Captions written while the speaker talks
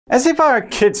As if our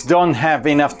kids don't have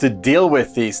enough to deal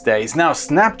with these days, now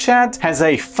Snapchat has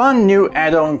a fun new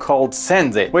add-on called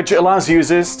Sendit, which allows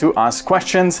users to ask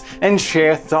questions and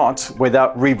share thoughts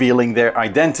without revealing their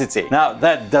identity. Now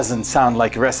that doesn't sound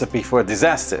like a recipe for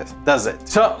disaster, does it?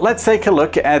 So let's take a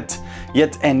look at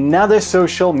yet another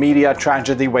social media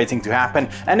tragedy waiting to happen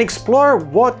and explore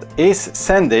what is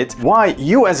Sendit, why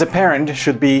you as a parent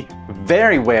should be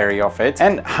very wary of it,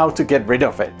 and how to get rid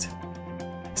of it.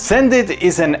 Sendit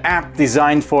is an app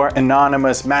designed for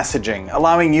anonymous messaging,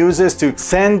 allowing users to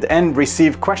send and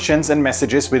receive questions and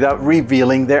messages without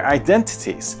revealing their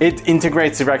identities. It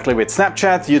integrates directly with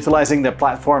Snapchat, utilizing the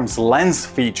platform's Lens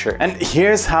feature. And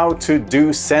here's how to do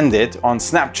Sendit on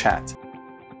Snapchat.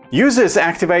 Users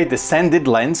activate the Sendit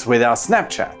lens without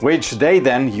Snapchat, which they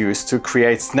then use to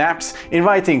create snaps,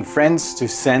 inviting friends to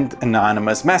send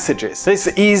anonymous messages.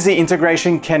 This easy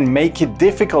integration can make it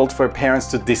difficult for parents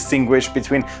to distinguish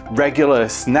between regular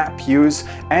Snap use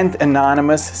and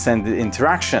anonymous Sendit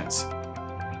interactions.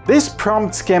 These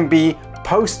prompts can be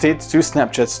posted to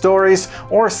Snapchat stories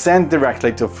or sent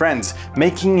directly to friends,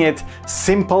 making it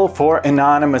simple for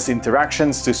anonymous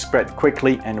interactions to spread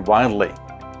quickly and widely.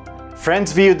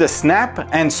 Friends view the snap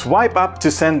and swipe up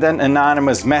to send an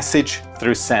anonymous message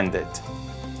through Sendit.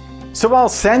 So while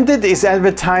Sendit is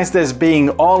advertised as being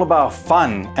all about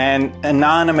fun and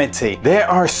anonymity, there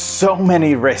are so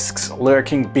many risks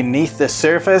lurking beneath the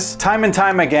surface. Time and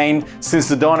time again, since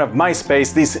the dawn of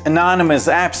MySpace, these anonymous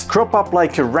apps crop up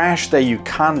like a rash that you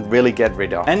can't really get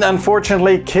rid of. And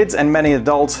unfortunately, kids and many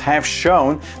adults have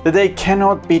shown that they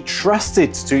cannot be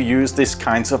trusted to use these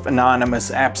kinds of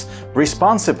anonymous apps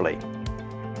responsibly.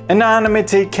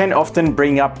 Anonymity can often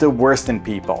bring up the worst in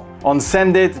people. On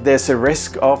Sendit, there's a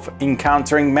risk of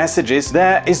encountering messages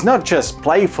that is not just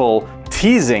playful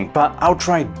teasing, but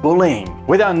outright bullying.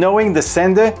 Without knowing the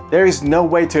sender, there is no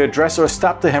way to address or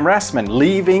stop the harassment,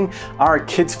 leaving our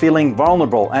kids feeling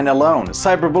vulnerable and alone.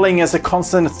 Cyberbullying is a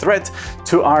constant threat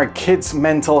to our kids'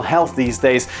 mental health these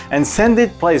days, and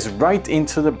Sendit plays right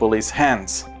into the bully's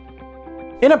hands.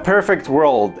 In a perfect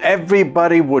world,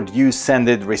 everybody would use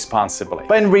Sendit responsibly.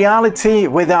 But in reality,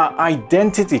 without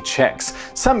identity checks,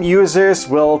 some users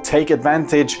will take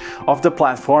advantage of the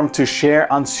platform to share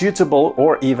unsuitable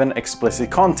or even explicit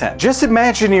content. Just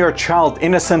imagine your child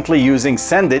innocently using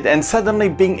Sendit and suddenly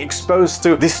being exposed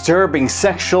to disturbing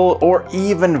sexual or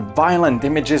even violent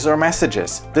images or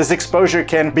messages. This exposure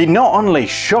can be not only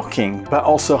shocking, but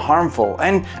also harmful.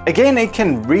 And again, it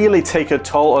can really take a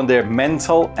toll on their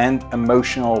mental and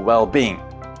emotional well-being.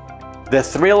 The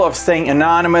thrill of staying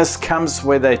anonymous comes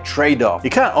with a trade-off. You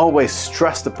can't always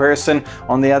trust the person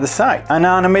on the other side.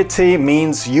 Anonymity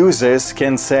means users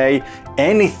can say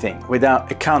anything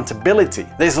without accountability.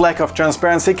 This lack of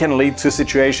transparency can lead to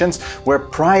situations where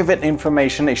private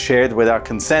information is shared without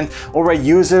consent or where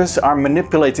users are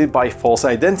manipulated by false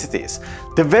identities.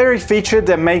 The very feature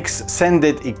that makes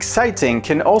Sendit exciting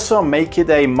can also make it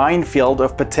a minefield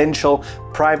of potential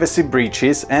privacy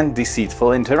breaches and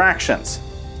deceitful interactions.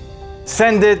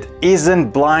 Sendit isn't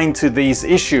blind to these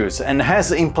issues and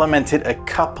has implemented a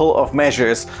couple of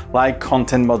measures like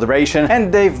content moderation,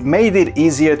 and they've made it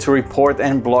easier to report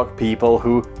and block people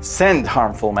who send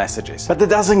harmful messages. But that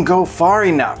doesn't go far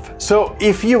enough. So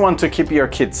if you want to keep your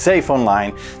kids safe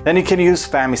online, then you can use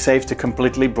FamiSafe to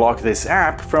completely block this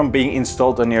app from being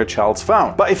installed on your child's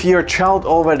phone. But if your child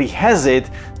already has it,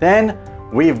 then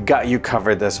we've got you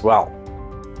covered as well.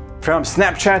 From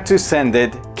Snapchat to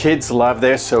Sendit, kids love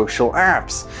their social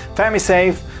apps.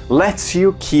 FamiSafe lets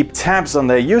you keep tabs on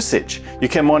their usage. You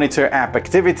can monitor app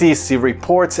activities, see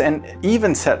reports, and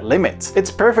even set limits.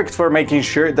 It's perfect for making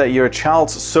sure that your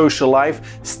child's social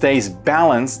life stays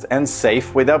balanced and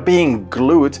safe without being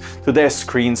glued to their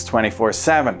screens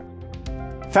 24/7.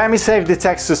 FamiSafe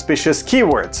detects suspicious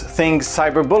keywords, think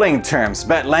cyberbullying terms,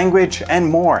 bad language, and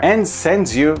more, and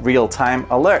sends you real-time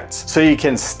alerts, so you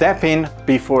can step in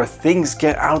before things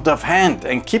get out of hand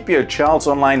and keep your child's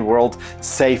online world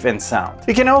safe and sound.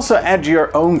 You can also add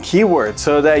your own keywords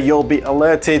so that you'll be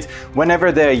alerted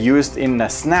whenever they're used in a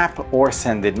Snap or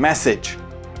Sendit message.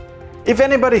 If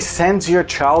anybody sends your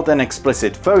child an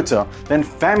explicit photo, then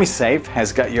FamiSafe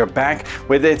has got your back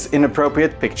with its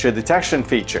inappropriate picture detection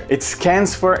feature. It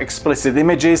scans for explicit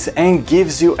images and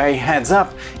gives you a heads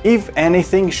up if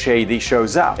anything shady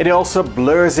shows up. It also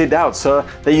blurs it out so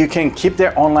that you can keep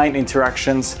their online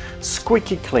interactions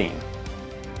squeaky clean.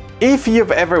 If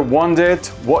you've ever wondered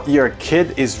what your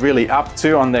kid is really up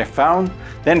to on their phone,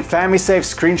 then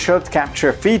FamiSafe's screenshot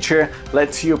capture feature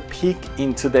lets you peek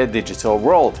into their digital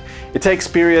world. It takes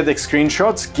periodic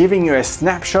screenshots, giving you a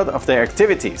snapshot of their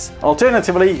activities.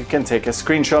 Alternatively, you can take a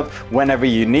screenshot whenever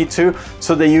you need to,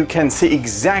 so that you can see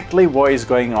exactly what is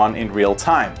going on in real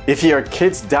time. If your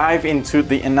kids dive into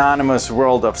the anonymous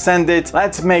world of Sendit,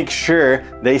 let's make sure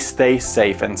they stay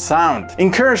safe and sound.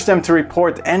 Encourage them to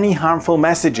report any harmful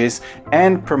messages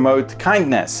and promote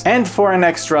kindness. And for an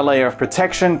extra layer of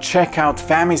protection, check out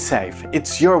FamiSafe.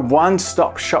 It's your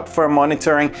one-stop shop for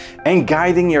monitoring and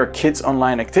guiding your kids'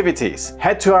 online activities.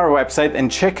 Head to our website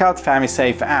and check out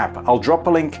FamiSafe app. I'll drop a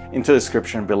link into the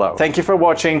description below. Thank you for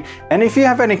watching, and if you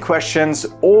have any questions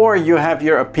or you have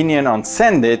your opinion on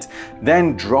Sendit,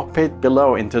 then drop it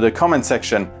below into the comment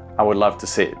section. I would love to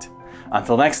see it.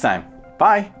 Until next time,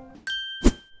 bye!